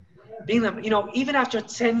being them, even after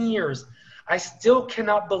 10 years, I still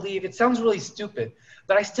cannot believe, it sounds really stupid,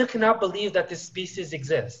 but I still cannot believe that this species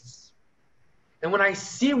exists. And when I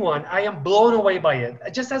see one, I am blown away by it,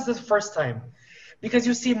 just as the first time. Because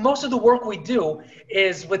you see, most of the work we do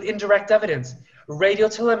is with indirect evidence. Radio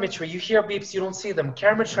telemetry, you hear beeps, you don't see them.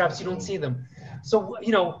 Camera traps, you don't see them. So,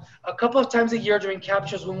 a couple of times a year during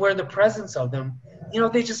captures when we're in the presence of them,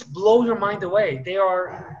 they just blow your mind away. They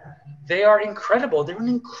are incredible. They're an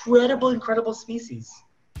incredible species.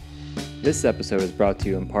 This episode is brought to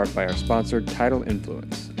you in part by our sponsor, Tidal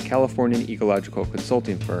Influence, a Californian ecological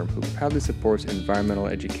consulting firm who proudly supports environmental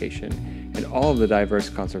education and all of the diverse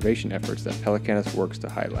conservation efforts that Pelecanus works to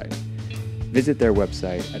highlight. Visit their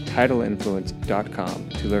website at TidalInfluence.com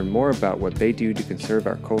to learn more about what they do to conserve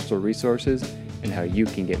our coastal resources and how you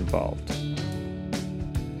can get involved.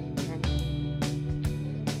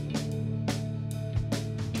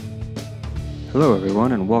 Hello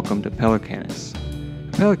everyone and welcome to Pelecanus.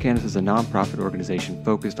 Pelecanus is a nonprofit organization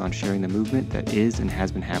focused on sharing the movement that is and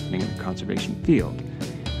has been happening in the conservation field.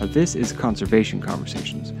 Now, this is Conservation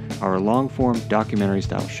Conversations, our long-form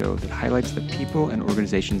documentary-style show that highlights the people and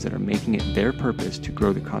organizations that are making it their purpose to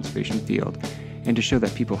grow the conservation field and to show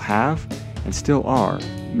that people have, and still are,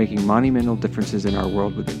 making monumental differences in our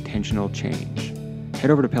world with intentional change.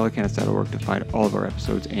 Head over to pelecanus.org to find all of our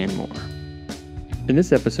episodes and more. In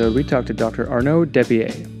this episode, we talked to Dr. Arnaud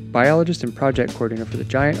Debier, biologist and project coordinator for the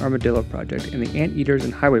Giant Armadillo Project and the Anteaters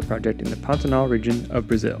and Highway Project in the Pantanal region of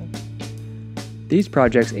Brazil. These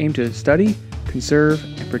projects aim to study, conserve,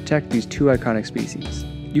 and protect these two iconic species.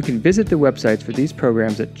 You can visit the websites for these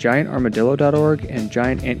programs at giantarmadillo.org and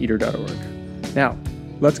giantanteater.org. Now,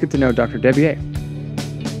 let's get to know Dr. Debier.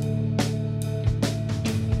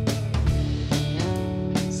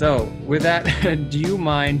 So, with that, do you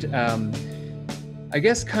mind I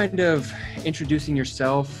guess kind of introducing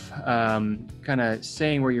yourself, kind of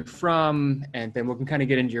saying where you're from, and then we can kind of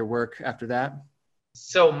get into your work after that.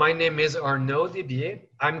 So my name is Arnaud Debier.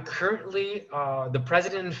 I'm currently the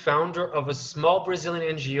president and founder of a small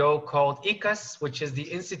Brazilian NGO called ICAS, which is the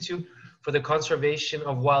Institute for the Conservation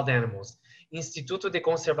of Wild Animals, Instituto de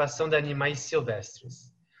Conservação de Animais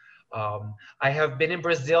Silvestres. I have been in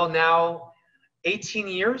Brazil now 18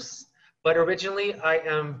 years, but originally I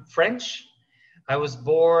am French. I was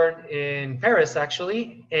born in Paris,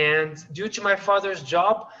 actually, and due to my father's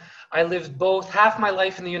job, I lived both half my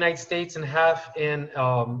life in the United States and half in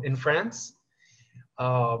France.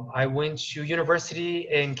 I went to university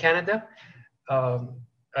in Canada,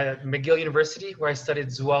 at McGill University, where I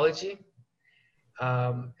studied zoology,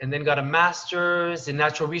 and then got a master's in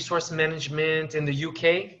natural resource management in the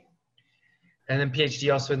UK, and then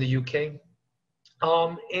PhD also in the UK.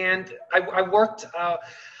 And I worked...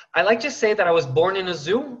 I like to say that I was born in a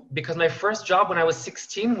zoo because my first job when I was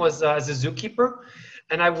 16 was as a zookeeper,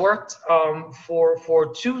 and I worked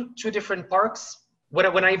for two different parks.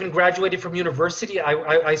 When I even graduated from university, I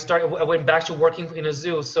went back to working in a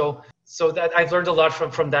zoo. So that I've learned a lot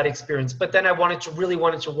from that experience. But then I really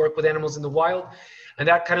wanted to work with animals in the wild, and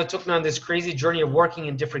that kind of took me on this crazy journey of working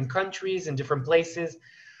in different countries and different places.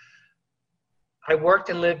 I worked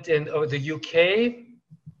and lived in the UK,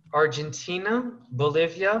 Argentina,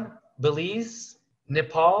 Bolivia, Belize,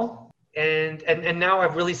 Nepal, and now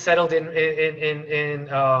I've really settled in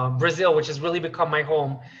Brazil, which has really become my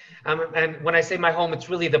home. And when I say my home, it's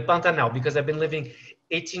really the Pantanal, because I've been living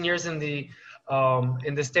 18 years in the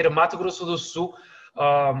state of Mato Grosso do Sul,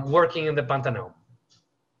 working in the Pantanal.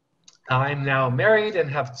 I'm now married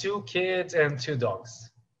and have 2 kids and 2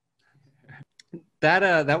 dogs.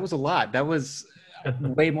 That was a lot. That was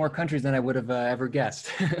way more countries than I would have ever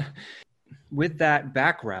guessed. With that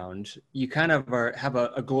background, you kind of have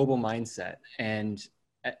a global mindset. And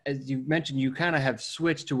as you mentioned, you kind of have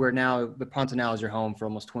switched to where now the Pantanal is your home for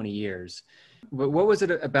almost 20 years. But what was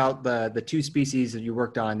it about the 2 species that you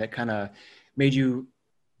worked on that kind of made you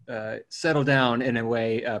settle down in a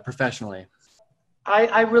way professionally?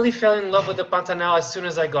 I really fell in love with the Pantanal as soon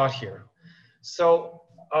as I got here. So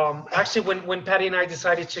actually, when Patty and I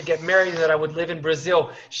decided to get married, that I would live in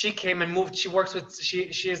Brazil, she came and moved. She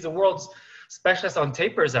is the world's specialist on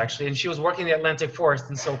tapirs, actually, and she was working in the Atlantic forest.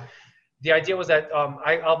 And so the idea was that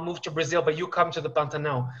I'll move to Brazil, but you come to the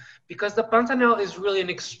Pantanal, because the Pantanal is really an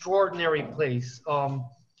extraordinary place.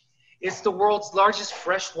 It's the world's largest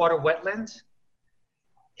freshwater wetland,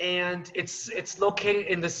 and it's located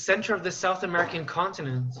in the center of the South American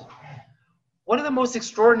continent. One of the most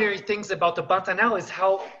extraordinary things about the Pantanal is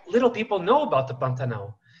how little people know about the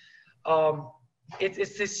Pantanal.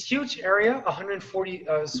 It's this huge area,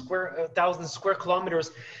 140,000 square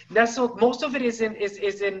kilometers. Nestled, most of it is in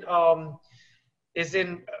is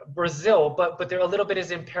in Brazil, but there a little bit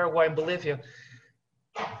is in Paraguay and Bolivia.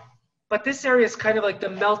 But this area is kind of like the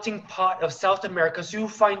melting pot of South America. So you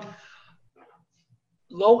find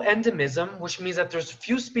low endemism, which means that there's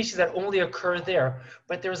few species that only occur there,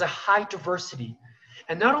 but there's a high diversity.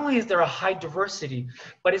 And not only is there a high diversity,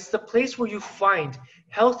 but it's the place where you find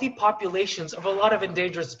healthy populations of a lot of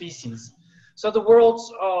endangered species. So the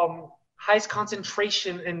world's highest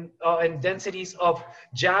concentration and densities of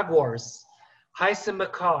jaguars, Hyacinthe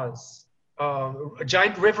macaws,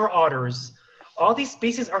 giant river otters, all these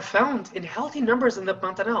species are found in healthy numbers in the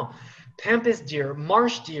Pantanal. Pampas deer,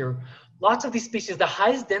 marsh deer, lots of these species. The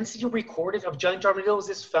highest density recorded of giant armadillos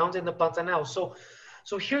is found in the Pantanal.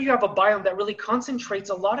 So here you have a biome that really concentrates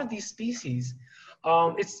a lot of these species.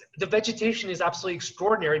 The vegetation is absolutely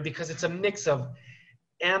extraordinary because it's a mix of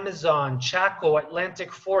Amazon, Chaco,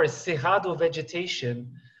 Atlantic forest, Cerrado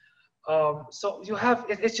vegetation. So you have,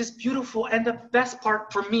 it's just beautiful. And the best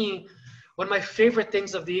part for me, one of my favorite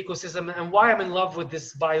things of the ecosystem and why I'm in love with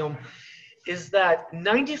this biome is that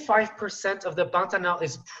 95% of the Pantanal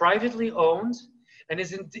is privately owned and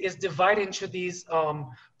is divided into these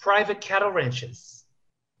private cattle ranches.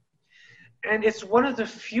 And it's one of the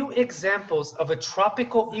few examples of a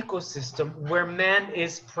tropical ecosystem where man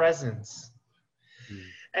is present.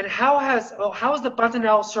 And how has the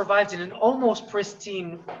Pantanal survived in an almost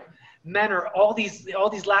pristine manner all these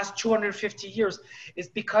last 250 years is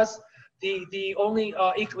because the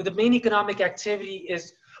main economic activity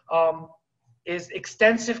is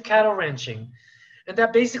extensive cattle ranching. And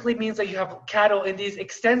that basically means that you have cattle in these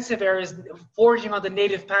extensive areas foraging on the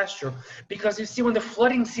native pasture. Because you see when the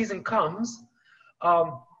flooding season comes,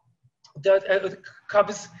 everything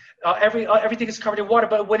is covered in water,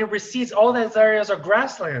 but when it recedes, all those areas are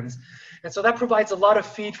grasslands. And so that provides a lot of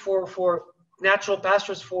feed for natural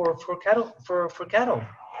pastures for cattle.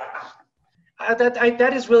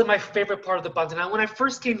 That is really my favorite part of the Pantanal. When I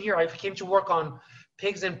first came here, I came to work on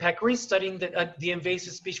pigs and peccaries, studying the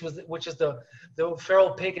invasive species, which is the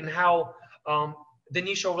feral pig, and how the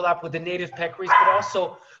niche overlap with the native peccaries, but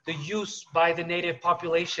also the use by the native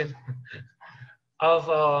population of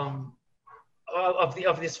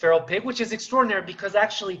this feral pig, which is extraordinary because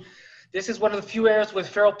actually this is one of the few areas where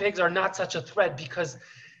feral pigs are not such a threat because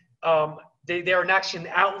they are actually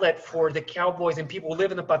an outlet for the cowboys and people who live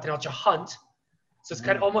in the Pantanal to hunt. So it's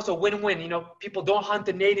kind of almost a win-win. You know, people don't hunt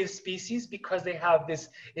the native species because they have this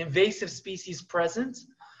invasive species present.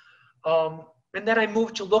 And then I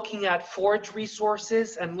moved to looking at forage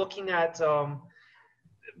resources and looking at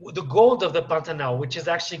the gold of the Pantanal, which is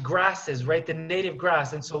actually grasses, right? The native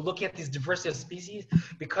grass. And so looking at these diversity of species,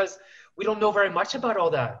 because we don't know very much about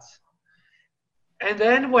all that. And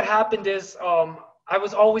then what happened is I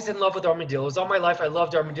was always in love with armadillos. All my life I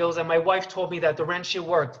loved armadillos. And my wife told me that the ranch she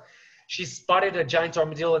worked, she spotted a giant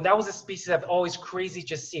armadillo. And that was a species I've always crazy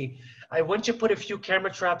to see. I went to put a few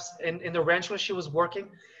camera traps in the ranch where she was working.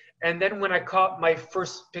 And then when I caught my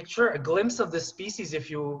first picture, a glimpse of the species,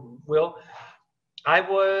 if you will, I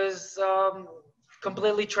was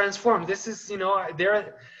completely transformed. This is,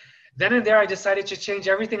 then and there, I decided to change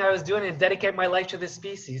everything I was doing and dedicate my life to this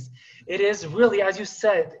species. It is really, as you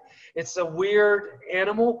said, it's a weird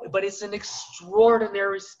animal, but it's an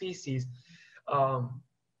extraordinary species.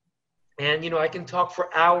 And, I can talk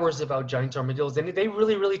for hours about giant armadillos, and they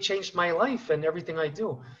really, really changed my life and everything I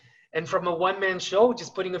do. And from a one-man show,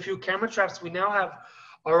 just putting a few camera traps, we now have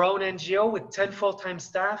our own NGO with 10 full-time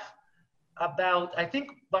staff. I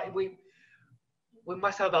think we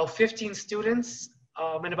must have about 15 students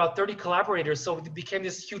and about 30 collaborators. So it became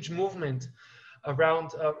this huge movement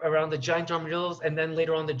around the giant armadillos, and then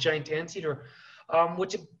later on the giant anteater,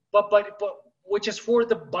 which is for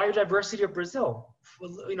the biodiversity of Brazil,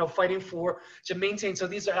 fighting to maintain. So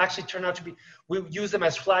these are actually turned out to be, we use them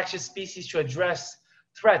as flagship species to address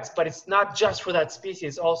threats, but it's not just for that species,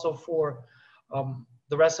 it's also for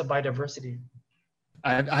the rest of biodiversity.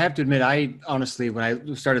 I have to admit, I honestly, when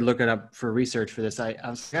I started looking up for research for this,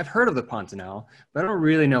 I've heard of the Pantanal, but I don't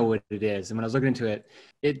really know what it is. And when I was looking into it,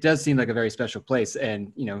 it does seem like a very special place.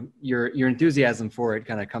 And, your enthusiasm for it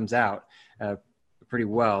kind of comes out pretty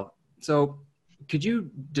well. So could you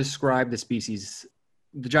describe the species,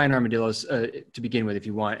 the giant armadillos, to begin with, if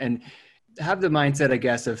you want, and have the mindset, I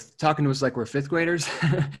guess, of talking to us like we're fifth graders,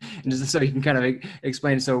 and just so you can kind of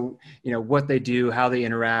explain, what they do, how they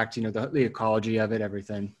interact, the ecology of it,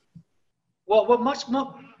 everything. Well, what much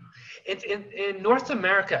more in North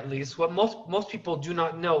America, at least, what most people do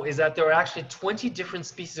not know is that there are actually 20 different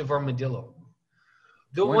species of armadillo.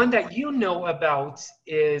 The one that you know about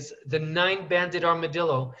is the 9-banded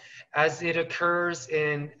armadillo, as it occurs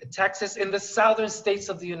in Texas, in the southern states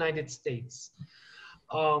of the United States.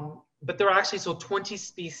 But there are actually 20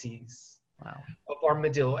 species. Wow. Of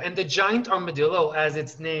armadillo. And the giant armadillo, as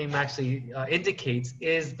its name actually indicates,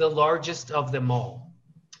 is the largest of them all.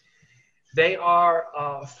 They are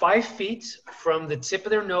 5 feet from the tip of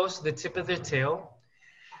their nose to the tip of their tail.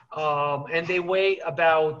 And they weigh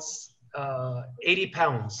about 80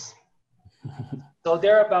 pounds. So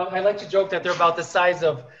they're about, I like to joke that they're about the size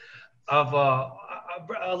of a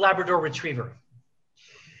Labrador retriever.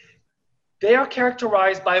 They are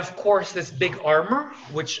characterized by, of course, this big armor,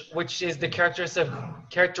 which is the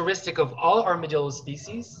characteristic of all armadillo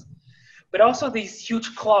species, but also these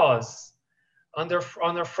huge claws on their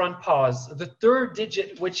front paws. The third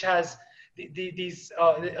digit, which has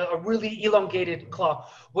a really elongated claw,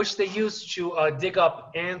 which they use to dig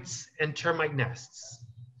up ants and termite nests.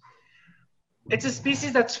 It's a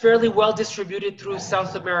species that's fairly well distributed through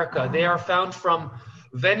South America. They are found from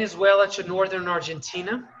Venezuela to northern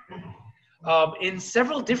Argentina. In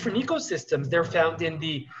several different ecosystems. They're found in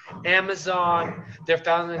the Amazon, they're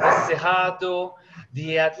found in the Cerrado,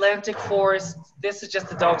 the Atlantic forest. This is just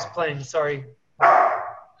the dogs playing, sorry.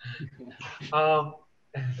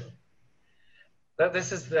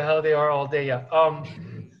 This is how they are all day,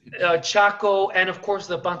 yeah. Chaco, and of course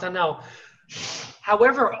the Pantanal.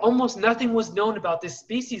 However, almost nothing was known about this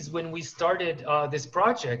species when we started this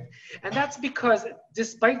project. And that's because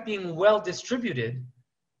despite being well distributed,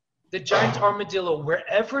 the giant armadillo,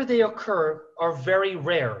 wherever they occur, are very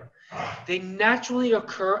rare. They naturally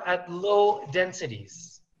occur at low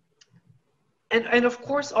densities. And of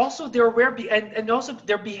course, also they're rare, and also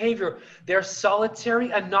their behavior, they're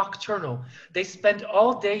solitary and nocturnal. They spend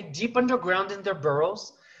all day deep underground in their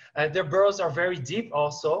burrows. Their burrows are very deep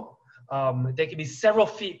also. They can be several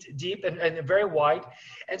feet deep and very wide.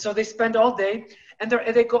 And so they spend all day, and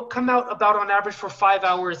they come out about on average for 5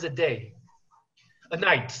 hours a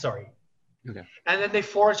night, sorry. Okay. And then they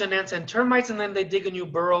forage on ants and termites, and then they dig a new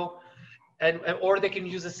burrow, or they can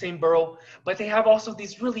use the same burrow. But they have also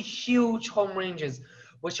these really huge home ranges,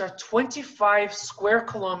 which are 25 square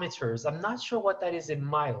kilometers. I'm not sure what that is in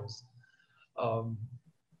miles,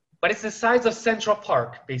 but it's the size of Central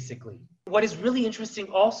Park, basically. What is really interesting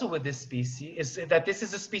also with this species is that this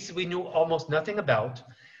is a species we knew almost nothing about,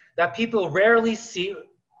 that people rarely see.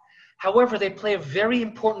 However, they play a very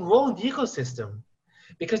important role in the ecosystem.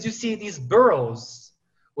 Because you see these burrows,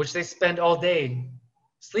 which they spend all day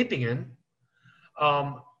sleeping in,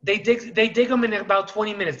 they dig them in about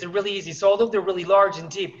 20 minutes. They're really easy. So although they're really large and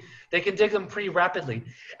deep, they can dig them pretty rapidly.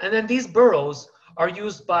 And then these burrows are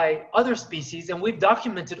used by other species, and we've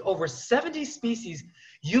documented over 70 species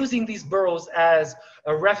using these burrows as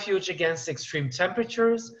a refuge against extreme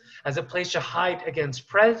temperatures, as a place to hide against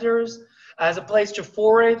predators, as a place to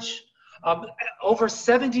forage. Over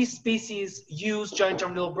 70 species use giant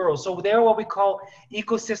armadillo burrows. So they're what we call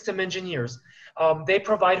ecosystem engineers. They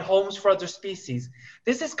provide homes for other species.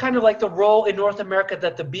 This is kind of like the role in North America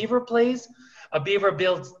that the beaver plays. A beaver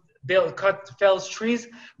fells trees,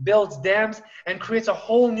 builds dams, and creates a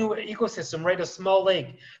whole new ecosystem, right? A small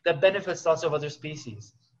lake that benefits lots of other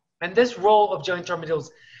species. And this role of giant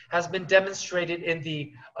armadillos has been demonstrated in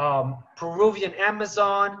the Peruvian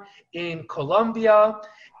Amazon, in Colombia,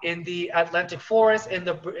 in the Atlantic forest, in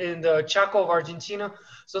the Chaco of Argentina.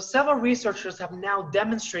 So several researchers have now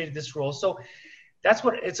demonstrated this role. So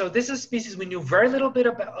so this is a species we knew very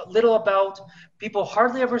little about, people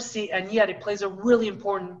hardly ever see, and yet it plays a really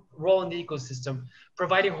important role in the ecosystem,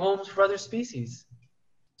 providing homes for other species.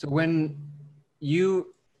 So when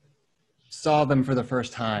you saw them for the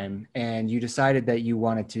first time and you decided that you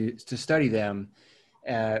wanted to study them,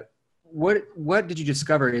 what did you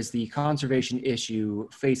discover is the conservation issue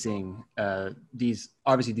facing this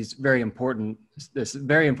very important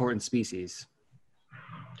species?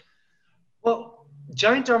 Well,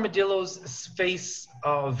 giant armadillos face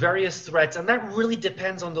various threats, and that really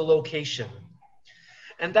depends on the location.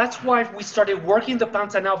 And that's why we started working the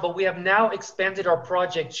Pantanal, but we have now expanded our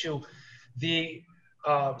project to the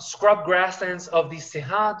scrub grasslands of the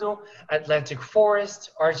Cerrado, Atlantic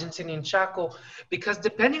forest, Argentinian Chaco, because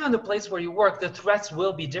depending on the place where you work, the threats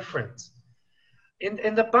will be different.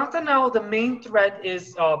 In the Pantanal, the main threat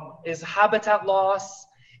is habitat loss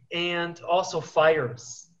and also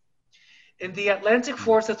fires. In the Atlantic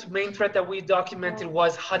forest, the main threat that we documented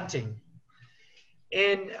was hunting.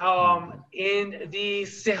 In the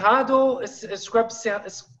Cerrado,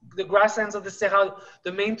 the grasslands of the Cerrado,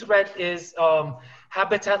 the main threat is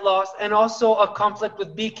habitat loss, and also a conflict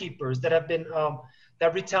with beekeepers that have been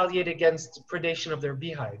that retaliate against predation of their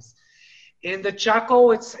beehives. In the Chaco,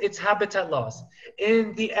 it's habitat loss.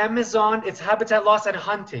 In the Amazon, it's habitat loss and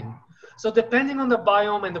hunting. So depending on the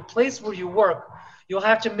biome and the place where you work, you'll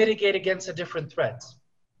have to mitigate against a different threat.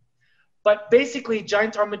 But basically,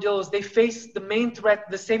 giant armadillos, they face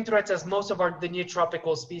the same threats as most of the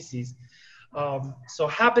neotropical species. So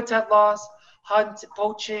habitat loss,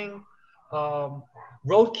 poaching,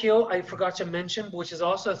 roadkill, I forgot to mention, which is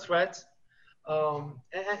also a threat,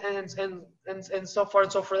 and so far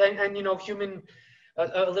and so forth. And you know,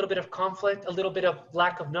 a little bit of conflict, a little bit of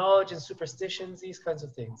lack of knowledge and superstitions, these kinds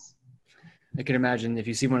of things. I can imagine if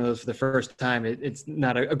you see one of those for the first time, it's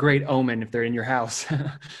not a great omen if they're in your house.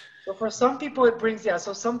 So for some people it brings,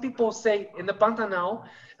 so some people say in the Pantanal,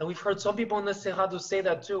 and we've heard some people in the Cerrado say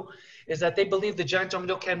that too, is that they believe the giant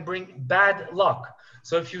armadillo can bring bad luck.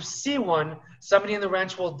 So if you see one, somebody in the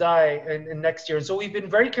ranch will die in next year. And so we've been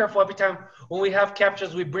very careful every time when we have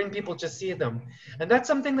captures, we bring people to see them. And that's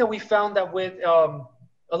something that we found that with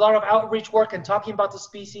a lot of outreach work and talking about the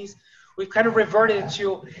species, we've kind of reverted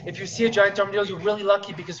to, if you see a giant armadillo, you're really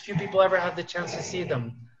lucky because few people ever have the chance to see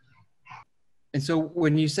them. And so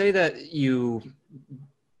when you say that you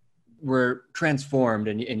were transformed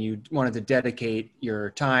and you wanted to dedicate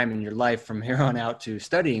your time and your life from here on out to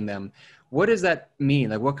studying them, what does that mean?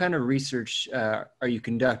 Like, what kind of research are you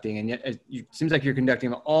conducting? And yet it seems like you're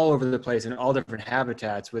conducting them all over the place in all different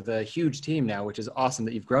habitats with a huge team now, which is awesome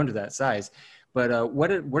that you've grown to that size. But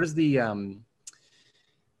what are the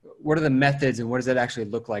methods and what does that actually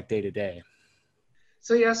look like day to day?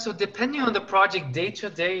 So depending on the project, day to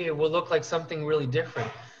day, it will look like something really different.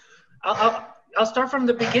 I'll start from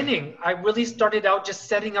the beginning. I really started out just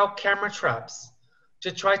setting out camera traps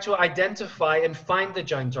to try to identify and find the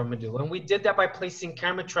giant armadillo. And we did that by placing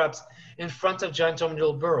camera traps in front of giant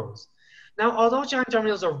armadillo burrows. Now, although giant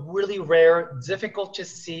armadillos are really rare, difficult to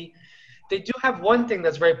see, they do have one thing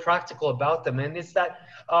that's very practical about them, and it's that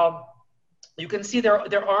you can see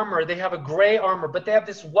their armor. They have a gray armor, but they have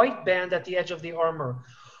this white band at the edge of the armor.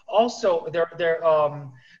 Also,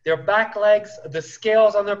 their back legs, the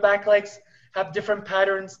scales on their back legs have different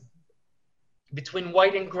patterns between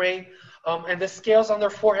white and gray, and the scales on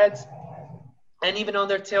their foreheads and even on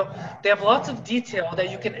their tail. They have lots of detail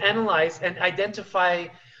that you can analyze and identify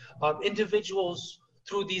individuals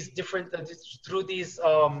through these different,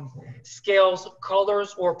 scales,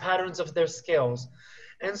 colors, or patterns of their scales.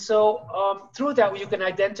 And so through that, you can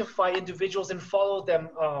identify individuals and follow them.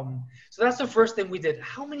 So that's the first thing we did.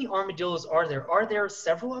 How many armadillos are there? Are there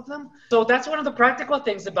several of them? So that's one of the practical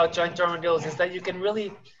things about giant armadillos is that you can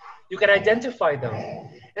identify them.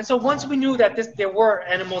 And so once we knew that there were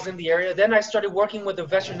animals in the area, then I started working with the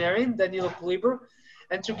veterinarian, Danilo Puliber,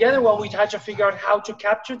 and together, we had to figure out how to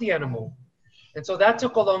capture the animal. And so that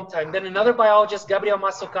took a long time. Then another biologist, Gabriel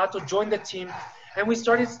Massocato, joined the team, and we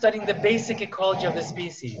started studying the basic ecology of the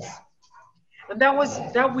species.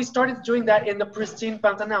 And we started doing that in the pristine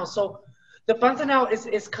Pantanal. So the Pantanal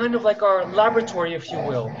is kind of like our laboratory, if you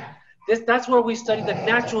will. That's where we study the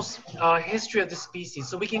natural history of the species.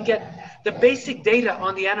 So we can get the basic data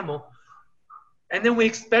on the animal. And then we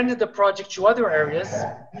expanded the project to other areas,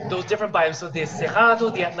 those different biomes. So the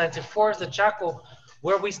Cerrado, the Atlantic Forest, the Chaco,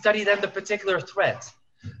 where we study then the particular threat.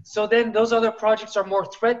 So then those other projects are more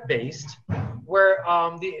threat-based, where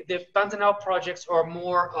the Pantanal projects are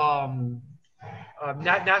more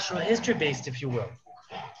natural history-based, if you will.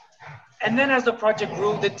 And then as the project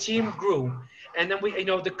grew, the team grew. And then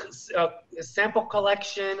the sample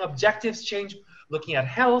collection, objectives changed, looking at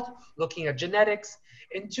health, looking at genetics.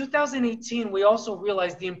 In 2018, we also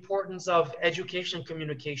realized the importance of education and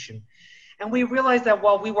communication. And we realized that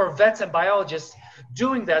while we were vets and biologists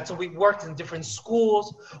doing that, so we worked in different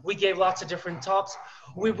schools, we gave lots of different talks,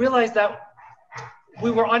 we realized that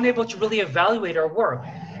we were unable to really evaluate our work,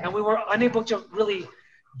 and we were unable to really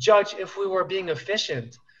judge if we were being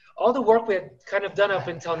efficient. All the work we had kind of done up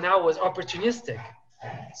until now was opportunistic.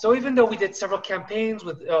 So even though we did several campaigns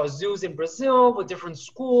with zoos in Brazil, with different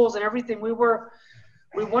schools and everything, we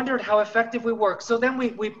wondered how effective we were. So then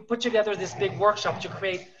we put together this big workshop to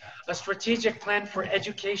create a strategic plan for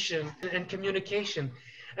education and communication.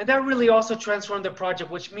 And that really also transformed the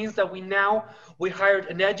project, which means that we hired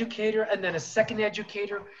an educator and then a second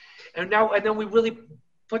educator. And then we really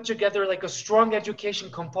put together like a strong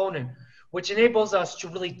education component, which enables us to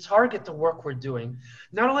really target the work we're doing.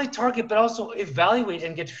 Not only target, but also evaluate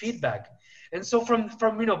and get feedback. And so from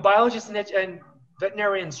biologists and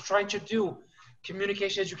veterinarians trying to do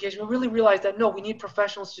communication education, we really realized that, no, we need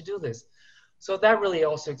professionals to do this. So that really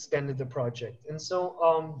also expanded the project. And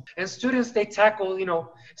so, and students, they tackle,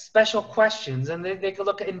 special questions, and they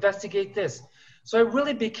could investigate this. So it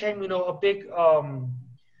really became, a big,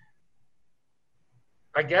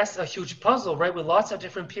 I guess, a huge puzzle, right? With lots of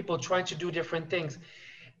different people trying to do different things.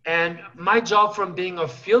 And my job from being a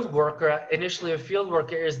field worker, initially a field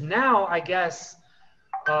worker, is now, I guess,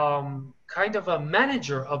 kind of a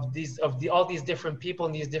manager of all these different people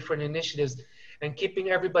and these different initiatives, and keeping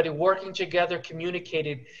everybody working together,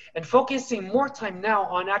 communicated, and focusing more time now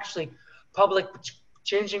on actually public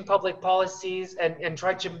changing public policies, and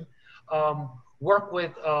try to work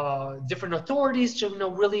with different authorities to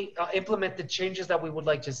really implement the changes that we would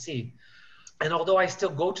like to see. And although I still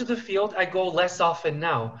go to the field, I go less often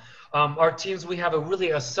now. Our teams, we have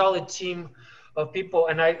a solid team of people,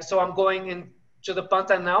 and I'm going into the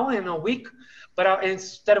Pantanal in a week, but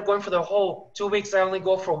instead of going for the whole 2 weeks, I only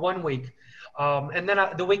go for 1 week. And then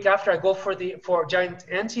the week after, I go for giant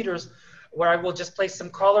anteaters, where I will just place some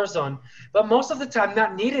collars on. But most of the time,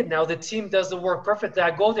 not needed now. The team does the work perfectly.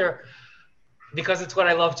 I go there because it's what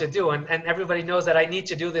I love to do, and everybody knows that I need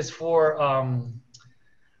to do this for.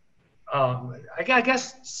 I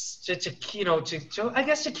guess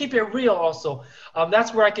to keep it real also.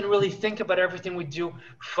 That's where I can really think about everything we do,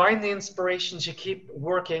 find the inspiration to keep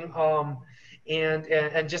working,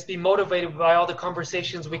 and just be motivated by all the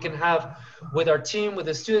conversations we can have with our team, with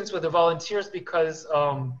the students, with the volunteers, because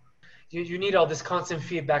you need all this constant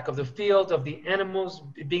feedback of the field, of the animals,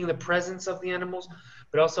 being the presence of the animals,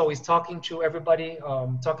 but also always talking to everybody,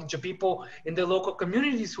 talking to people in the local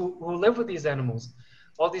communities who live with these animals.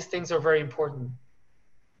 All these things are very important.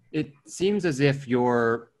 It seems as if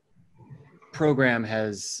your program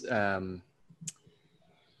has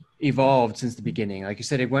evolved since the beginning. Like you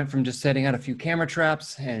said, it went from just setting out a few camera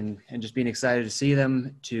traps and just being excited to see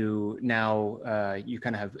them to now you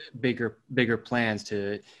kind of have bigger plans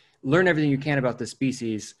to learn everything you can about the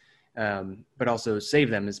species, but also save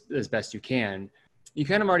them as best you can. You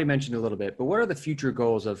kind of already mentioned a little bit, but what are the future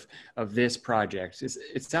goals of this project?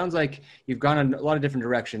 It sounds like you've gone in a lot of different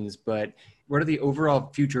directions, but what are the overall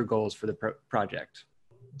future goals for the project?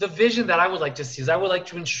 The vision that I would like to see is I would like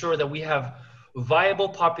to ensure that we have viable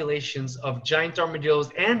populations of giant armadillos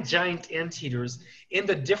and giant anteaters in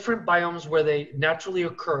the different biomes where they naturally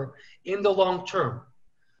occur in the long term.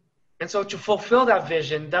 And so to fulfill that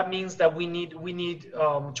vision, that means that we need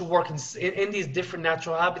to work in these different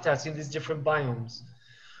natural habitats, in these different biomes.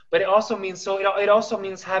 But it also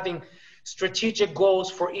means having strategic goals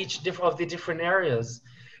for each of the different areas.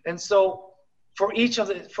 And so for each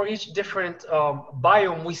different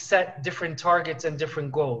biome, we set different targets and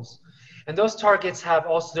different goals. And those targets have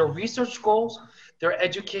also their research goals, their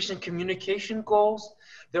education communication goals.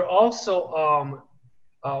 They're also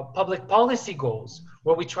public policy goals,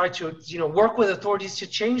 where we try to work with authorities to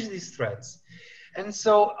change these threats. And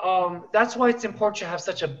so that's why it's important to have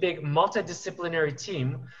such a big multidisciplinary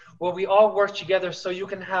team where we all work together, so you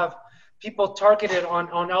can have people targeted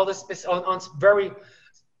on all this on very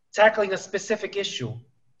tackling a specific issue.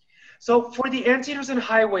 So for the anteaters and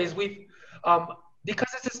highways, we've because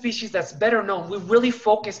it's a species that's better known, we really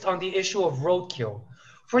focused on the issue of roadkill.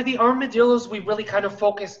 For the armadillos, we really kind of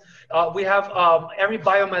focus. We have every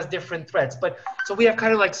biome has different threats, so we have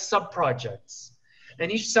kind of like sub-projects,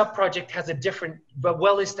 and each sub-project has a different but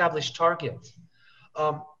well-established target.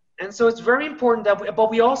 And so it's very important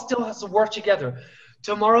but we all still have to work together.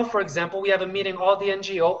 Tomorrow, for example, we have a meeting, all the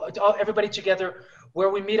NGO, everybody together, where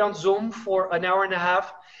we meet on Zoom for an hour and a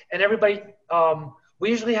half, and everybody. We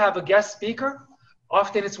usually have a guest speaker.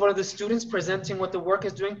 Often it's one of the students presenting what the work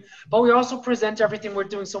is doing, but we also present everything we're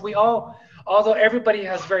doing. So although everybody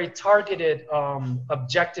has very targeted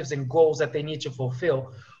objectives and goals that they need to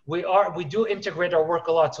fulfill, we do integrate our work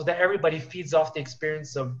a lot so that everybody feeds off the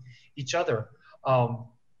experience of each other.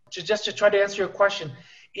 Just to try to answer your question,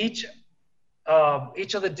 each of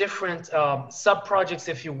the different sub-projects,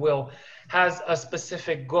 if you will, has a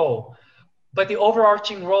specific goal. But the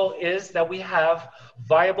overarching role is that we have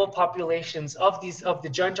viable populations of the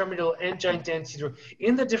giant armadillo and giant anteater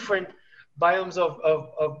in the different biomes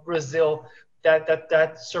of Brazil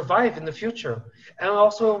that survive in the future. And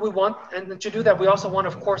also and to do that, we also want,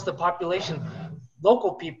 of course, the population,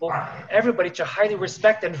 local people, everybody to highly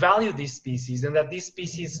respect and value these species, and that these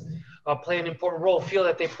species play an important role, feel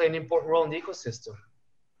that they play an important role in the ecosystem.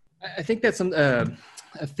 I think that's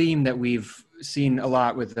a theme that we've seen a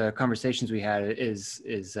lot with the conversations we had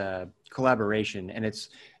is collaboration. And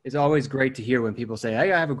it's always great to hear when people say,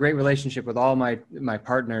 hey, I have a great relationship with all my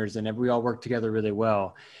partners and we all work together really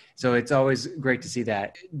well. So it's always great to see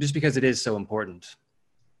that, just because it is so important.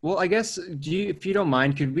 Well, I guess, if you don't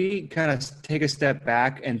mind, could we kind of take a step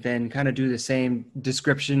back and then kind of do the same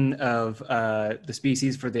description of the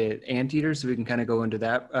species for the anteaters, so we can kind of go into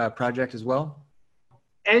that project as well?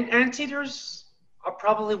 And anteaters are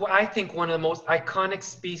probably, I think, one of the most iconic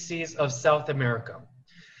species of South America.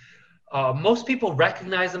 Most people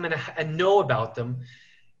recognize them and know about them.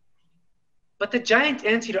 But the giant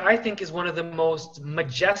anteater, I think, is one of the most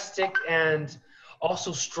majestic and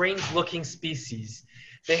also strange looking species.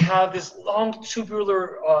 They have this long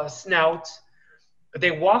tubular snout.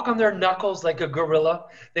 They walk on their knuckles like a gorilla.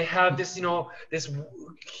 They have this, this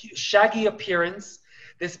shaggy appearance,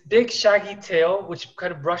 this big shaggy tail, which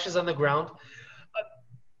kind of brushes on the ground.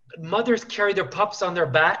 Mothers carry their pups on their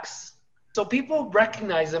backs. So people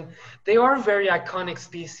recognize them. They are a very iconic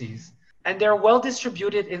species. And they're well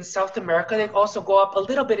distributed in South America. They also go up a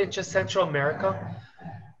little bit into Central America.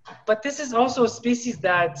 But this is also a species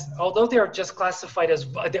that, although they are just classified as,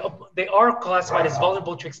 they are classified as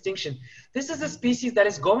vulnerable to extinction, this is a species that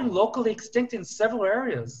is going locally extinct in several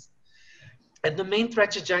areas. And the main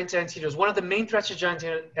threat to giant anteaters, one of the main threats to giant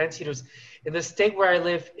anteaters in the state where I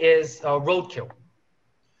live is roadkill.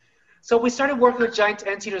 So we started working with giant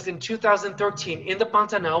anteaters in 2013 in the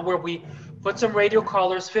Pantanal, where we put some radio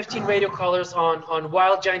collars, 15 radio collars on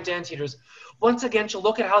wild giant anteaters, once again to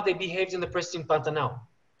look at how they behaved in the pristine Pantanal.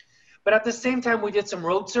 But at the same time, we did some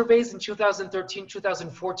road surveys in 2013,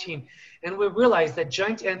 2014, and we realized that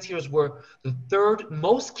giant anteaters were the third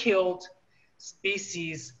most killed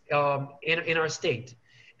species in our state.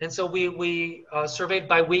 And so we surveyed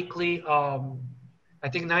biweekly, I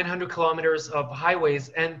think 900 kilometers of highways,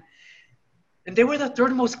 and they were the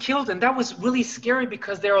third most killed, and that was really scary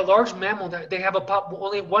because they're a large mammal. They have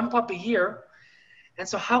only one pup a year, and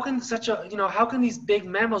so how can how can these big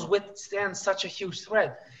mammals withstand such a huge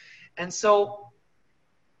threat? And so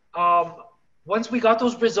once we got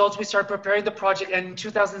those results, we started preparing the project, and in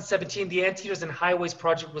 2017, the Anteaters and Highways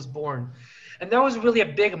project was born. And that was really a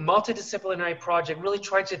big multidisciplinary project, really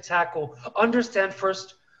trying to understand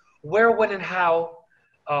first where, when, and how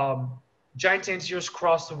giant anteaters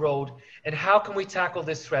cross the road, and how can we tackle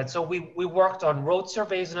this threat. So we worked on road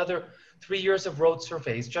surveys, another 3 years of road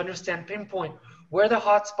surveys to understand, pinpoint where the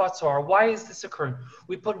hot spots are, why is this occurring.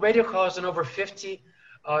 We put radio collars on over 50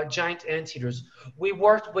 giant anteaters. We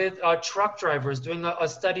worked with truck drivers doing a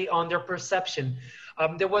study on their perception.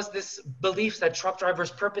 There was this belief that truck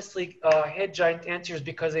drivers purposely hit giant anteaters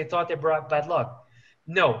because they thought they brought bad luck.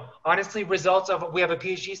 No, honestly, we have a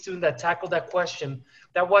PhD student that tackled that question.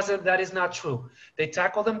 That is not true. They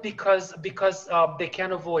tackle them because they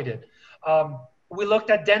can't avoid it. We looked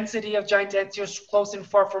at density of giant anteaters close and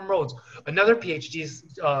far from roads. Another PhD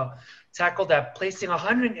tackled that, placing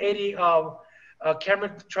 180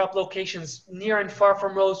 camera trap locations near and far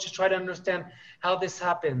from roads to try to understand how this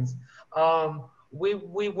happens.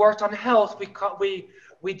 We worked on health.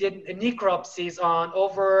 We did necropsies on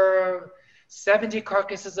over 70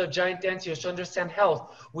 carcasses of giant anteaters to understand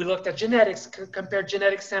health. We looked at genetics, compared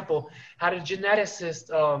genetic sample. How did geneticists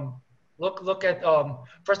look at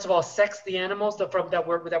first of all sex the animals that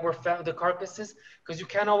were found, the carcasses, because you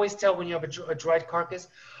can't always tell when you have a dried carcass.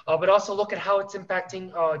 But also look at how it's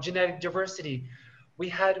impacting genetic diversity. We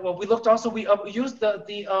used the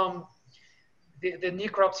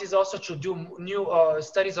necropsies also to do new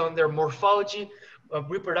studies on their morphology,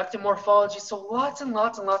 reproductive morphology. So lots and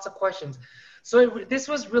lots and lots of questions. So this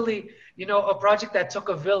was really, a project that took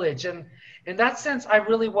a village. And in that sense, I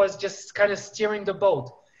really was just kind of steering the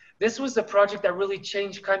boat. This was the project that really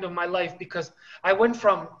changed kind of my life, because I went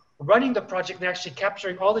from running the project and actually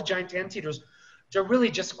capturing all the giant anteaters to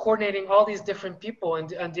really just coordinating all these different people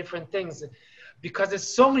and different things, because there's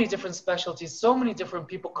so many different specialties, so many different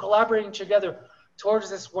people collaborating together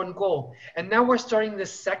towards this one goal. And now we're starting the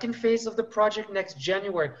second phase of the project next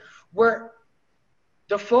January, where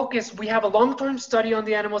the focus, we have a long-term study on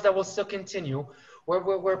the animals that will still continue, where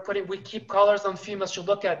we keep collars on females to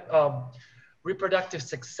look at reproductive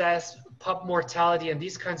success, pup mortality, and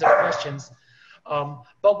these kinds of questions.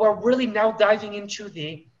 But we're really now diving into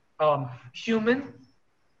the human,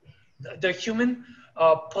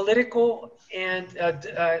 political and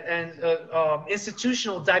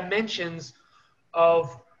institutional dimensions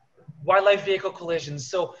of wildlife vehicle collisions.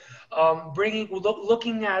 So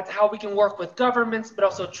looking at how we can work with governments, but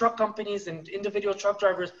also truck companies and individual truck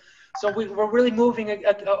drivers. So we're really moving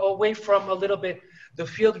away from a little bit the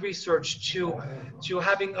field research to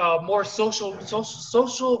having more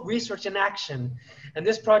social research and action. And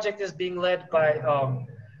this project is being led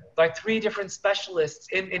by 3 different specialists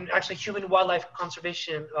in actually human wildlife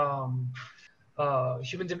conservation. So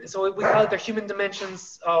we call it the human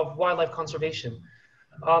dimensions of wildlife conservation.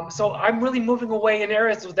 So I'm really moving away in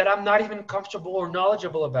areas that I'm not even comfortable or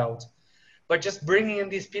knowledgeable about, but just bringing in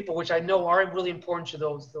these people, which I know are really important to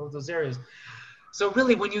those areas. So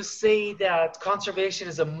really, when you say that conservation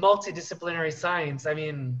is a multidisciplinary science, I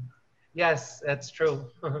mean, yes, that's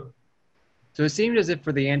true. So it seemed as if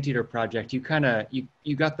for the Anteater project, you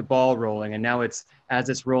got the ball rolling, and now as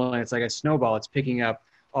it's rolling, it's like a snowball. It's picking up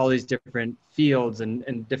all these different fields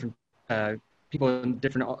and different people in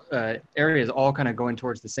different areas, all kind of going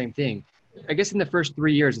towards the same thing. I guess in the first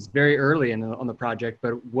 3 years, it's very early on the project,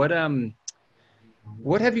 but what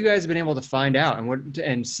have you guys been able to find out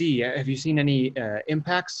and see? Have you seen any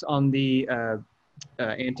impacts on the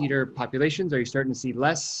anteater populations? Are you starting to see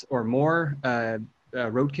less or more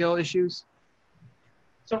roadkill issues?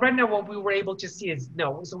 So right now, what we were able to see is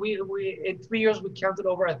no. So we in 3 years we counted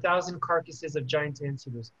over 1,000 carcasses of giant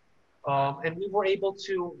anteaters, and we were able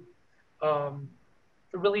to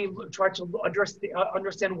really try to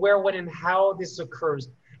understand where, when, and how this occurs.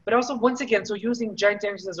 But also, once again, so using giant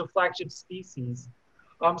anteaters as a flagship species.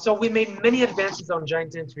 So we made many advances on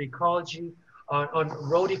giant anteater ecology, on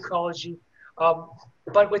road ecology,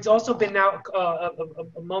 but it's also been now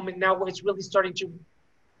a moment now where it's really starting to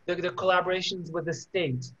the collaborations with the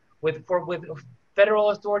state, with federal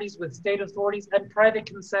authorities, with state authorities, and private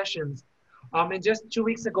concessions. And just 2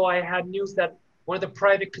 weeks ago, I had news that one of the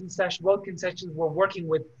private road concessions we're working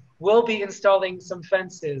with will be installing some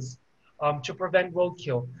fences to prevent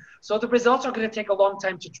roadkill. So the results are going to take a long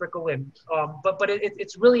time to trickle in. But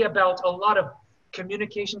it's really about a lot of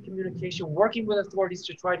communication, working with authorities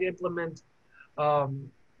to try to implement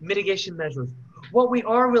mitigation measures. What we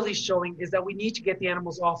are really showing is that we need to get the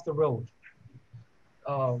animals off the road.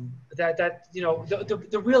 The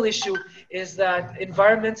real issue is that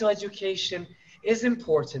environmental education is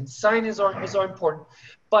important. Science is important,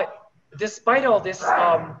 but despite all this,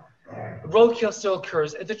 roadkill still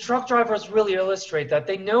occurs. The truck drivers really illustrate that.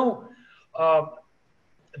 They know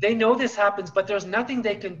this happens, but there's nothing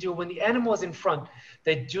they can do when the animal is in front.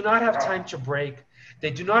 They do not have time to brake. They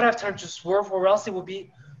do not have time to swerve, or else it will be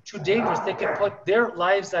too dangerous. They can put their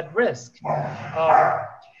lives at risk.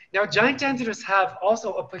 Now, giant anteaters have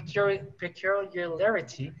also a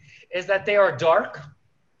peculiarity, is that they are dark.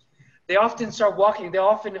 They often start walking. They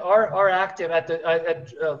often are active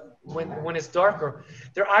when it's darker.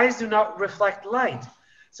 Their eyes do not reflect light.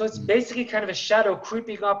 So it's basically kind of a shadow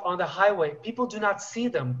creeping up on the highway. People do not see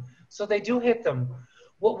them, so they do hit them.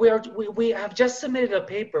 We have just submitted a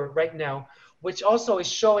paper right now, which also is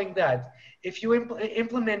showing that if you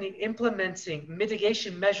implementing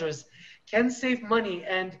mitigation measures can save money,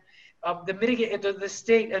 and the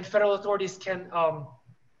state and federal authorities can,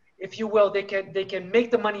 if you will, they can make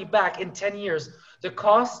the money back in 10 years. The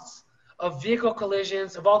costs of vehicle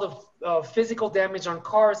collisions, of all the physical damage on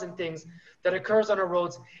cars and things that occurs on our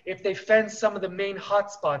roads, if they fence some of the main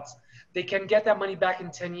hotspots, they can get that money back in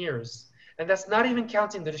 10 years. And that's not even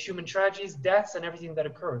counting the human tragedies, deaths, and everything that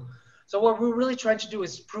occurred. So what we're really trying to do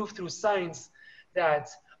is prove through science that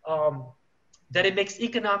that it makes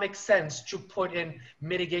economic sense to put in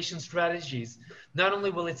mitigation strategies. Not only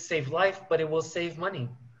will it save life, but it will save money.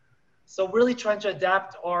 So really trying to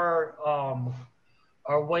adapt our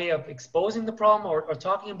way of exposing the problem, or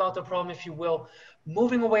talking about the problem, if you will,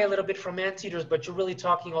 moving away a little bit from anteaters, but you're really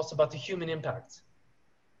talking also about the human impact.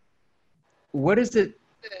 What is it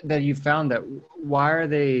that you found that, why are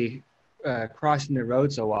they crossing the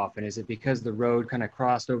road so often? Is it because the road kind of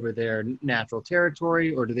crossed over their natural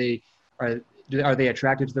territory, or are they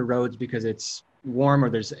attracted to the roads because it's warm, or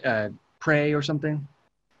there's prey or something?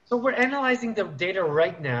 So we're analyzing the data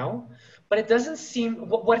right now, but it doesn't seem,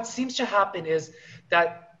 what seems to happen is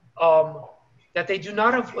that that they do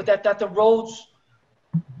not have, that the roads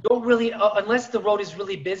don't really, unless the road is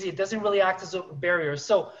really busy, it doesn't really act as a barrier.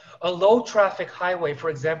 So a low traffic highway, for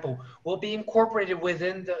example, will be incorporated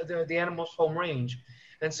within the animal's home range.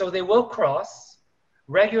 And so they will cross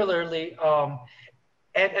regularly,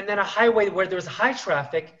 and then a highway where there's high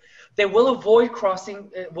traffic, they will avoid crossing,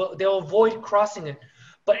 they'll avoid crossing it.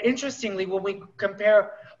 But interestingly, when we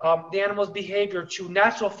compare the animal's behavior to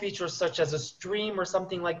natural features such as a stream or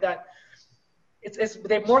something like that,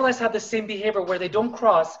 they more or less have the same behavior, where they don't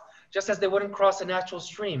cross, just as they wouldn't cross a natural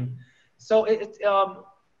stream. So the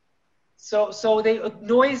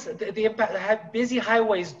impact, busy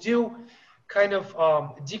highways do kind of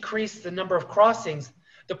decrease the number of crossings.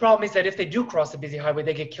 The problem is that if they do cross a busy highway,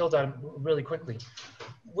 they get killed on really quickly.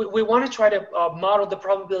 We want to try to model the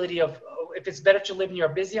probability of if it's better to live near a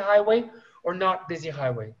busy highway or not busy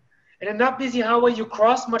highway. And in not busy highway, you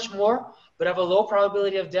cross much more, but have a low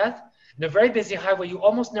probability of death. In a very busy highway, you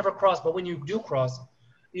almost never cross, but when you do cross,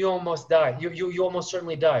 you almost die. You almost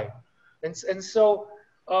certainly die. And so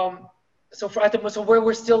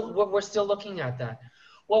we're still looking at that.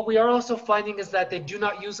 What we are also finding is that they do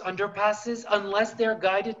not use underpasses unless they're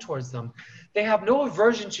guided towards them. They have no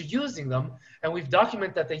aversion to using them, and we've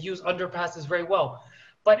documented that they use underpasses very well.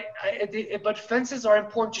 but fences are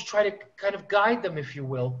important to try to kind of guide them, if you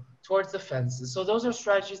will, towards the fences. So those are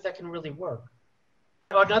strategies that can really work.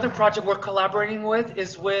 Another project we're collaborating with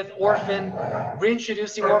is with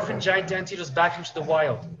reintroducing orphan giant anteaters back into the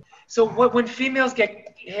wild. So when females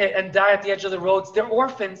get hit and die at the edge of the roads, their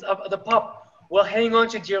orphans of the pup will hang on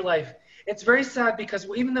to dear life. It's very sad because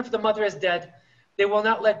even if the mother is dead, they will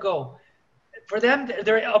not let go. For them,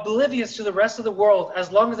 they're oblivious to the rest of the world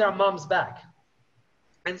as long as their mom's back.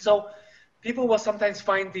 And so people will sometimes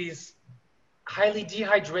find these highly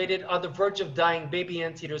dehydrated, on the verge of dying baby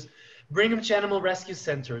anteaters, bring them to animal rescue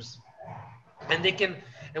centers. And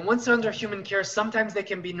once they're under human care, sometimes they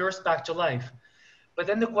can be nursed back to life. But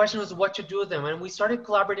then the question was what to do with them. And we started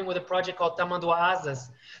collaborating with a project called Tamanduá Asas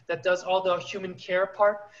that does all the human care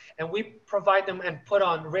part. And we provide them and put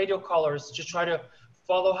on radio collars to try to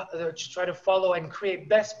follow and create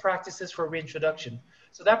best practices for reintroduction.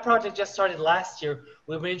 So that project just started last year.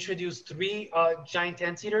 We reintroduced 3 giant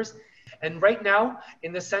anteaters. And right now,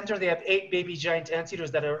 in the center, they have 8 baby giant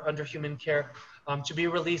anteaters that are under human care to be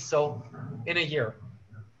released so in a year.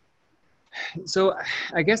 So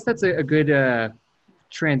I guess that's a good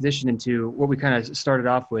transition into what we kind of started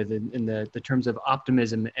off with in the terms of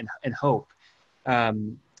optimism and hope.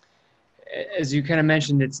 As you kind of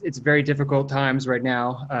mentioned, it's very difficult times right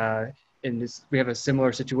now. We have a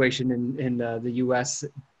similar situation in the U.S.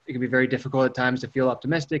 It can be very difficult at times to feel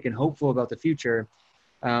optimistic and hopeful about the future.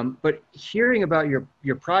 But hearing about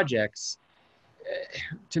your projects,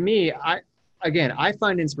 to me, I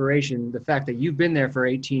find inspiration, the fact that you've been there for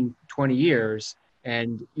 18, 20 years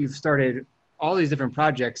and you've started all these different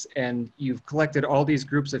projects and you've collected all these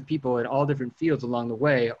groups of people in all different fields along the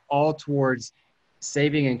way, all towards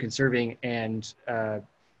saving and conserving and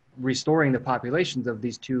restoring the populations of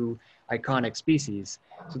these 2 iconic species.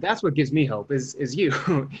 So that's what gives me hope is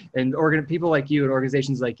you and people like you and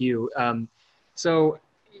organizations like you. So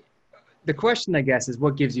the question, I guess, is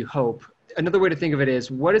what gives you hope? Another way to think of it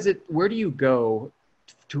is, where do you go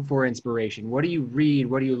for inspiration? What do you read?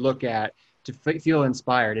 What do you look at to feel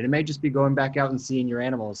inspired? And it may just be going back out and seeing your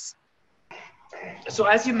animals. So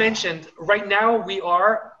as you mentioned, right now we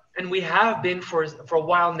are, and we have been for a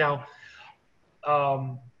while now,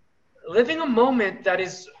 living a moment that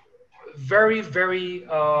is very, very,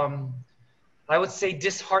 I would say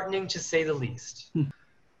disheartening to say the least.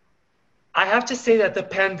 I have to say that the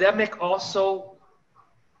pandemic also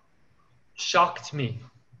shocked me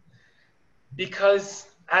because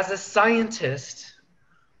as a scientist,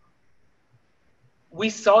 we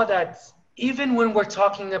saw that even when we're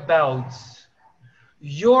talking about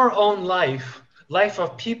your own life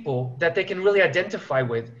of people that they can really identify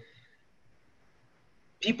with,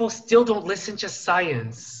 people still don't listen to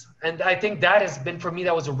science. And I think that has been, for me,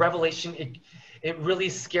 that was a revelation. It really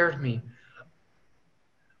scared me.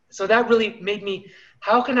 So that really made me,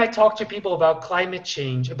 how can I talk to people about climate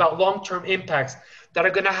change, about long-term impacts that are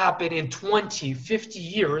going to happen in 20, 50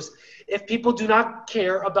 years if people do not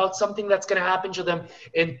care about something that's going to happen to them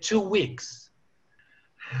in 2 weeks?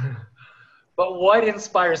 But what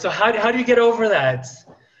inspires? So how do you get over that?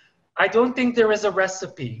 I don't think there is a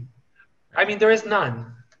recipe. I mean, there is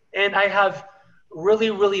none. And I have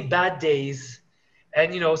really, really bad days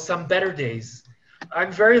and, some better days.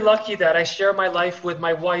 I'm very lucky that I share my life with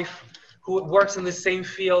my wife who works in the same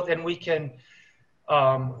field and we can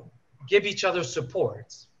give each other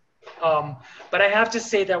support. But I have to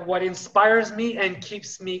say that what inspires me and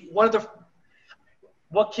keeps me,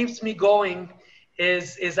 what keeps me going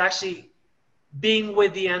is actually being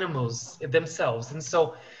with the animals themselves. And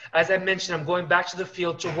so, as I mentioned, I'm going back to the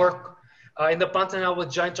field to work in the Pantanal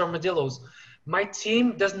with giant armadillos. My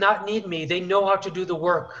team does not need me. They know how to do the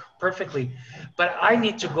work perfectly. But I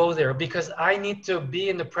need to go there because I need to be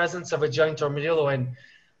in the presence of a giant armadillo and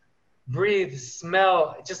breathe,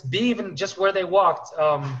 smell, just be even just where they walked.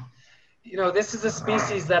 This is a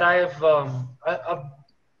species that I have,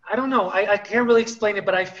 I don't know, I can't really explain it,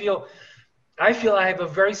 but I feel I have a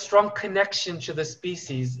very strong connection to the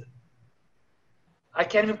species. I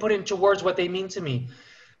can't even put into words what they mean to me.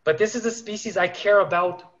 But this is a species I care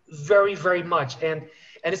about very, very much. And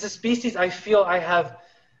it's a species I feel I have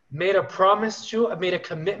made a promise to, I've made a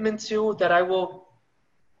commitment to, that I will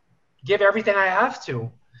give everything I have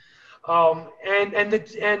to.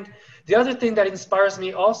 And the other thing that inspires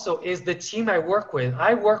me also is the team I work with.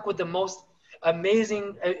 I work with the most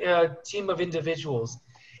amazing team of individuals.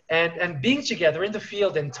 And being together in the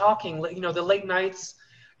field and talking, the late nights,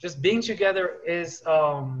 just being together is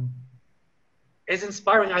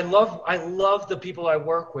inspiring. I love the people I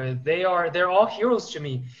work with. They're all heroes to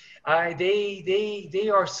me. They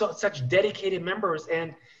are such dedicated members,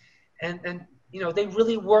 and they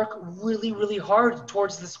really work really, really hard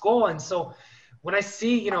towards this goal. And so when I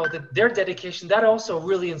see, their dedication, that also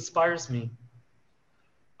really inspires me.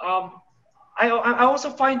 Um, I also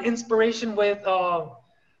find inspiration with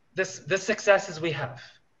the successes we have.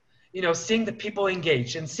 Seeing the people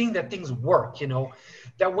engage and seeing that things work.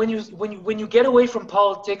 That when you get away from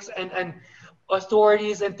politics and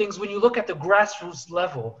authorities and things, when you look at the grassroots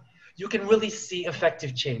level, you can really see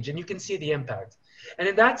effective change and you can see the impact. And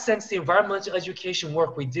in that sense, the environmental education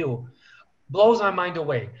work we do blows my mind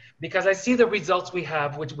away because I see the results we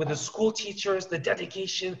have with the school teachers, the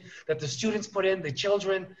dedication that the students put in, the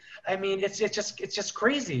children. I mean, it's just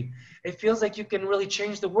crazy. It feels like you can really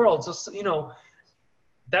change the world. So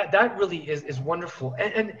that really is wonderful.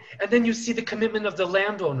 And then you see the commitment of the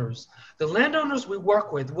landowners. The landowners we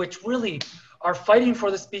work with, which really are fighting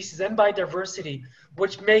for the species and biodiversity,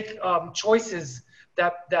 which make choices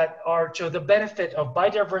that are to the benefit of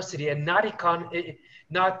biodiversity and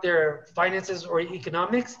not their finances or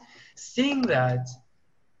economics. Seeing that,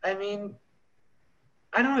 I mean,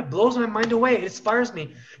 I don't know, it blows my mind away. It inspires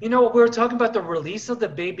me. We were talking about the release of the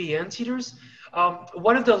baby anteaters.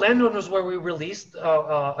 One of the landowners where we released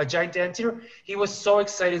a giant anteater, he was so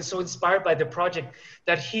excited, so inspired by the project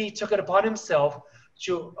that he took it upon himself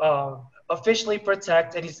to officially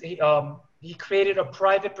protect, and he created a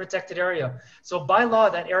private protected area. So by law,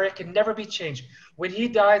 that area can never be changed. When he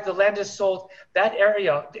died, the land is sold. That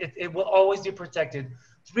area, it will always be protected.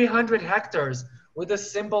 300 hectares with a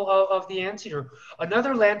symbol of the anteater.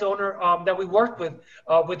 Another landowner that we worked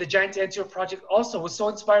with the Giant Anteater Project also was so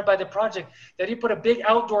inspired by the project that he put a big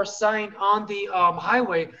outdoor sign on the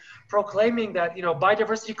highway proclaiming that,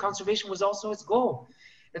 biodiversity conservation was also his goal.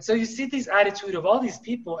 And so you see these attitude of all these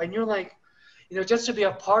people and you're like, just to be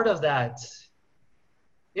a part of that,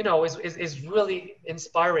 is really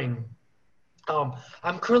inspiring.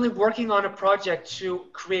 I'm currently working on a project to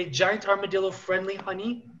create giant armadillo friendly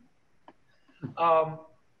honey.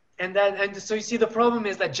 And so you see the problem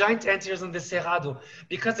is that giant anteaters in the Cerrado,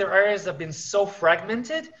 because their areas have been so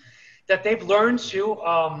fragmented, that they've learned to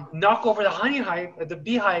knock over the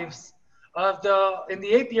beehives in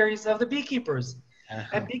the apiaries of the beekeepers. Uh-huh.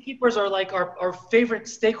 And beekeepers are like our favorite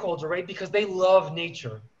stakeholder, right? Because they love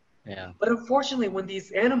nature. Yeah. But unfortunately, when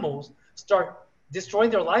these animals start destroying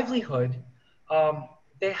their livelihood,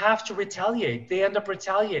 they have to retaliate. They end up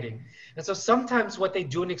retaliating. And so sometimes what they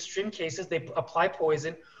do in extreme cases, they apply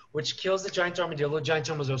poison, which kills the giant armadillo. Giant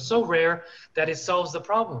armadillos are so rare that it solves the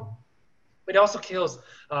problem. But it also kills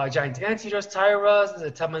giant anteaters, tairas, the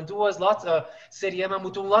tamanduas, lots of Seriema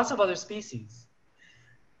mutum, lots of other species.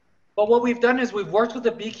 But what we've done is we've worked with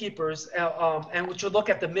the beekeepers and we should look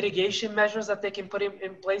at the mitigation measures that they can put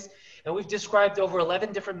in place. And we've described over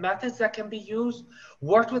 11 different methods that can be used,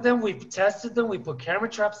 worked with them, we've tested them, we put camera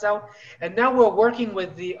traps out. And now we're working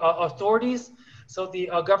with the authorities. So the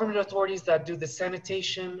government authorities that do the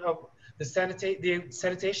sanitation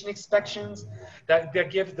inspections, that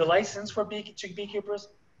give the license for beekeepers.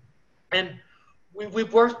 And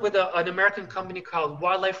we've worked with an American company called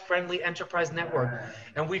Wildlife Friendly Enterprise Network.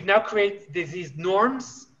 And we've now created these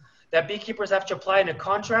norms that beekeepers have to apply in a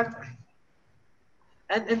contract.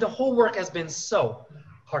 And the whole work has been so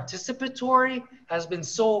participatory, has been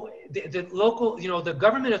so, the local, the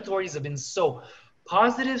government authorities have been so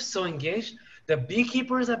positive, so engaged. The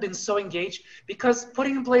beekeepers have been so engaged because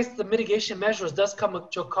putting in place the mitigation measures does come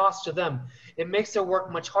to a cost to them. It makes their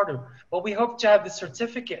work much harder. But we hope to have the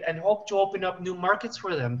certificate and hope to open up new markets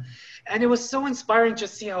for them. And it was so inspiring to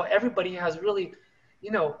see how everybody has really,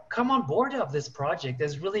 come on board of this project,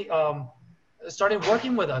 has really started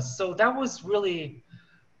working with us. So that was really,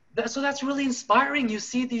 that's really inspiring. You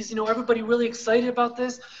see these, everybody really excited about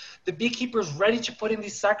this. The beekeepers ready to put in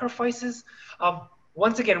these sacrifices.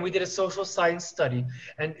 Once again, we did a social science study,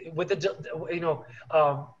 and with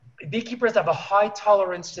beekeepers have a high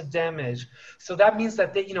tolerance to damage. So that means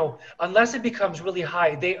that they, unless it becomes really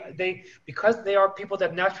high, because they are people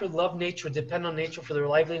that naturally love nature, depend on nature for their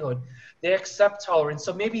livelihood, they accept tolerance.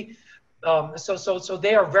 So maybe, so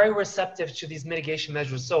they are very receptive to these mitigation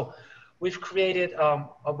measures. So we've created,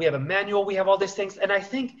 we have a manual, we have all these things, and I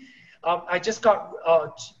think. I just got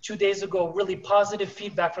 2 days ago really positive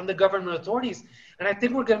feedback from the government authorities, and I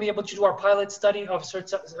think we're going to be able to do our pilot study of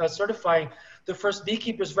certifying the first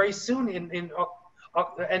beekeepers very soon in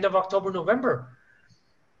end of October, November.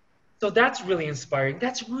 So that's really inspiring.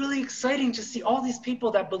 That's really exciting to see all these people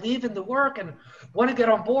that believe in the work and want to get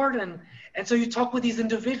on board. And so you talk with these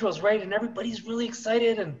individuals, right? And everybody's really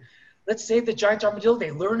excited. And let's say the giant armadillo, they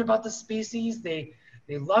learn about the species, they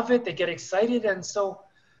love it, they get excited, and so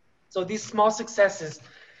these small successes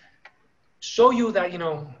show you that,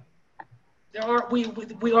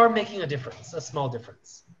 We are making a difference, a small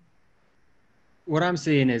difference. What I'm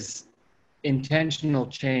seeing is intentional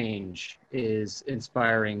change is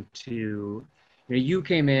inspiring to, you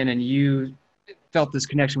came in and you felt this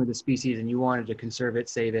connection with the species and you wanted to conserve it,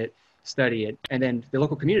 save it, study it. And then the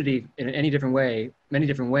local community in any different way, many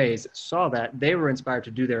different ways, saw that. They were inspired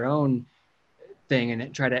to do their own thing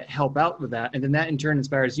and try to help out with that. And then that in turn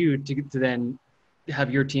inspires you to then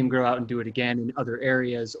have your team grow out and do it again in other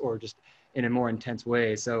areas or just in a more intense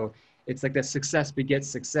way. So it's like that success begets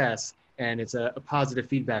success, and it's a positive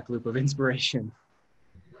feedback loop of inspiration.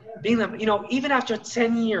 Even after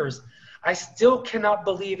 10 years, I still cannot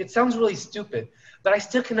believe, it sounds really stupid, but I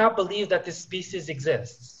still cannot believe that this species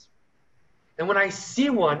exists. And when I see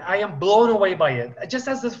one, I am blown away by it, just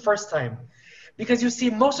as the first time. Because you see,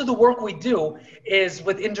 most of the work we do is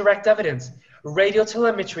with indirect evidence. Radio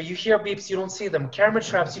telemetry, you hear beeps, you don't see them. Camera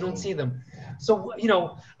traps, you don't see them. So,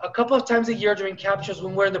 a couple of times a year during captures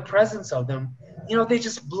when we're in the presence of them, they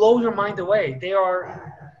just blow your mind away. They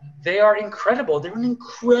are incredible. They're an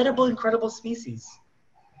incredible species.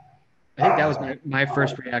 I think that was my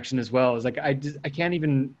first reaction as well. Is like, I can't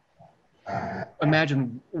even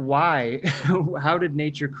imagine why, how did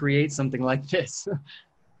nature create something like this?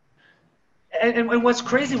 And what's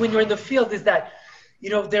crazy when you're in the field is that,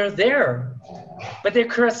 they're there, but they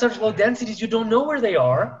occur at such low densities, you don't know where they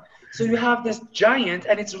are. So you have this giant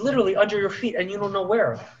and it's literally under your feet and you don't know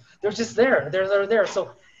where. They're just there. They're there.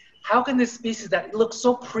 So how can this species that looks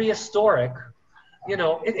so prehistoric,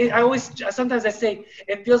 sometimes I say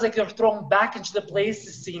it feels like they're thrown back into the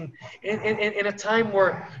Pleistocene in a time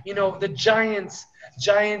where, the giant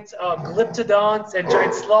glyptodonts and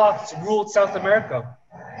giant sloths ruled South America.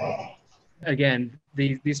 Again,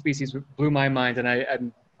 these species blew my mind,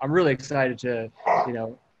 and I'm really excited to,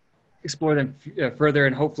 explore them further,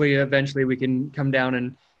 and hopefully eventually we can come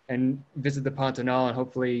down and visit the Pantanal and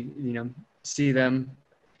hopefully, see them.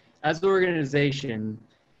 As an organization,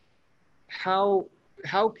 how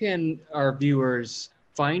can our viewers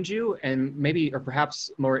find you and maybe, or perhaps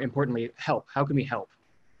more importantly, help? How can we help?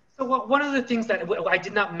 So one of the things that I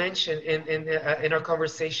did not mention in our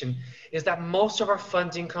conversation is that most of our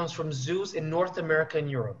funding comes from zoos in North America and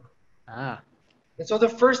Europe. And so the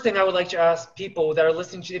first thing I would like to ask people that are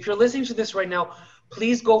listening to, if you're listening to this right now,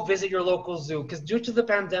 please go visit your local zoo, because due to the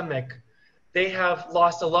pandemic, they have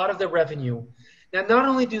lost a lot of their revenue. Now, not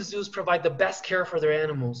only do zoos provide the best care for their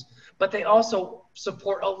animals, but they also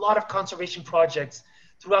support a lot of conservation projects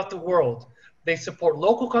throughout the world. They support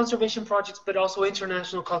local conservation projects, but also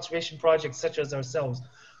international conservation projects such as ourselves.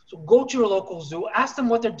 So go to your local zoo, ask them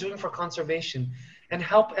what they're doing for conservation, and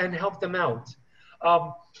help them out.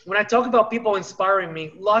 When I talk about people inspiring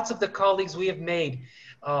me, lots of the colleagues we have made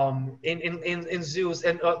in zoos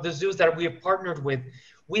and the zoos that we have partnered with,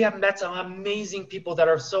 we have met some amazing people that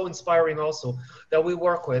are so inspiring also that we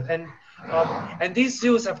work with. And these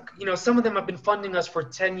zoos have, some of them have been funding us for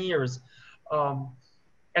 10 years.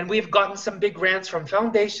 And we've gotten some big grants from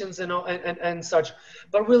foundations and such.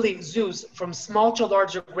 But really, zoos, from small to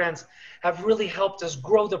larger grants, have really helped us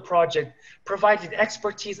grow the project, provided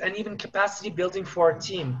expertise and even capacity building for our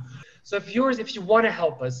team. So if you want to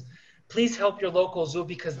help us, please help your local zoo,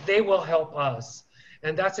 because they will help us.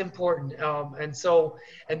 And that's important. And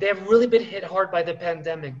they have really been hit hard by the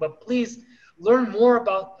pandemic. But please learn more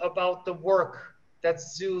about the work that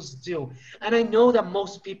zoos do. And I know that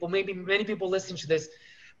most people, maybe many people listening to this,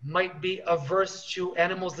 might be averse to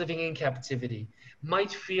animals living in captivity,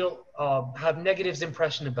 might feel have negative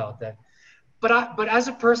impression about that. But as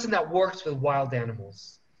a person that works with wild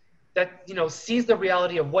animals, that sees the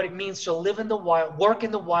reality of what it means to live in the wild, work in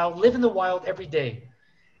the wild, live in the wild every day,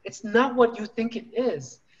 it's not what you think it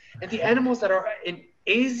is. And the animals that are in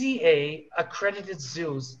AZA accredited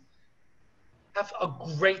zoos have a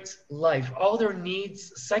great life. All their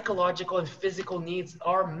needs, psychological and physical needs,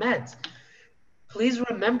 are met. Please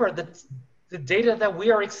remember that the data that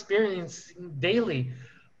we are experiencing daily,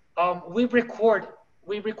 we record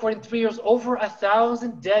in 3 years over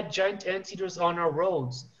 1,000 dead giant anteaters on our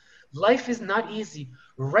roads. Life is not easy.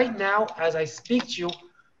 Right now, as I speak to you,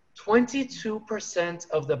 22%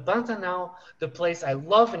 of the Pantanal, the place I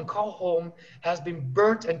love and call home, has been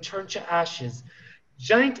burnt and turned to ashes.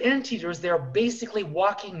 Giant anteaters, they're basically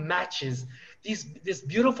walking matches. This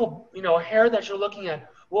beautiful, hair that you're looking at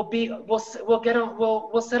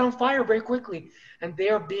will set on fire very quickly, and they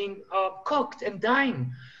are being cooked and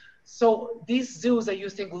dying. So these zoos that you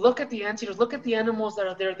think, look at the anteaters, look at the animals that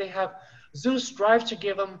are there. Zoos strive to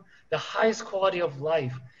give them the highest quality of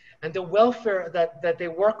life, and the welfare that they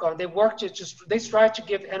work on. They strive to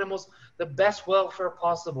give animals the best welfare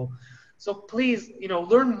possible. So please,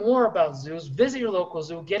 learn more about zoos, visit your local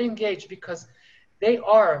zoo, get engaged, because they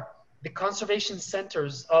are the conservation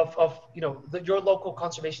centers of your local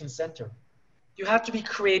conservation center. You have to be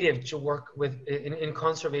creative to work in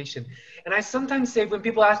conservation. And I sometimes say, when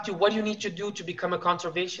people ask you, what do you need to do to become a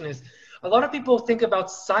conservationist? A lot of people think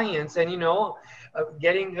about science and,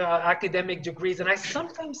 getting academic degrees. And I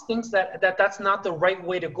sometimes think that's not the right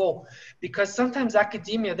way to go, because sometimes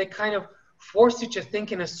academia, they kind of force you to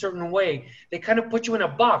think in a certain way. They kind of put you in a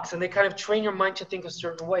box and they kind of train your mind to think a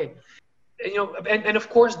certain way. And of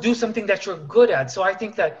course, do something that you're good at. So I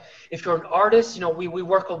think that if you're an artist, we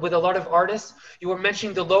work with a lot of artists. You were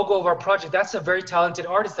mentioning the logo of our project. That's a very talented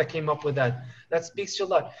artist that came up with that. That speaks to a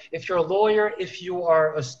lot. If you're a lawyer, if you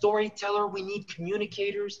are a storyteller, we need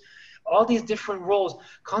communicators, all these different roles.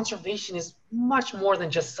 Conservation is much more than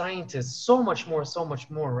just scientists. So much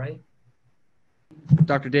more, right?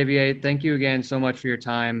 Dr. Devier, thank you again so much for your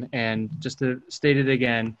time. And just to state it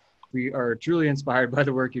again, we are truly inspired by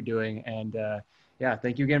the work you're doing. And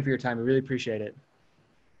thank you again for your time. We really appreciate it.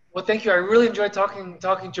 Well, thank you. I really enjoyed talking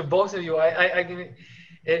to both of you.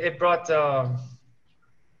 It brought,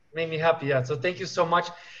 made me happy. Yeah. So thank you so much.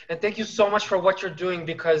 And thank you so much for what you're doing,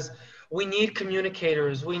 because we need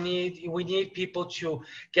communicators. We need people to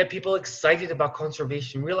get people excited about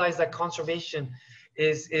conservation. Realize that conservation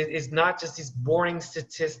is not just these boring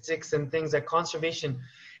statistics and things. That conservation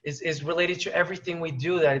is related to everything we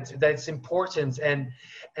do, that it's important and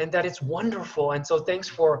that it's wonderful. And so thanks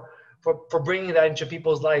for bringing that into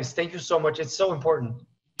people's lives. Thank you so much. It's so important.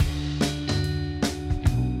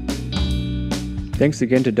 Thanks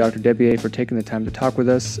again to Dr. Debier for taking the time to talk with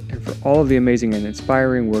us, and for all of the amazing and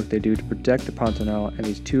inspiring work they do to protect the Pantanal and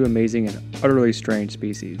these two amazing and utterly strange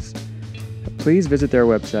species. Please visit their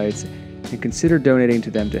websites and consider donating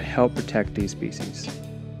to them to help protect these species.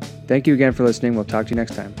 Thank you again for listening. We'll talk to you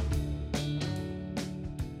next time.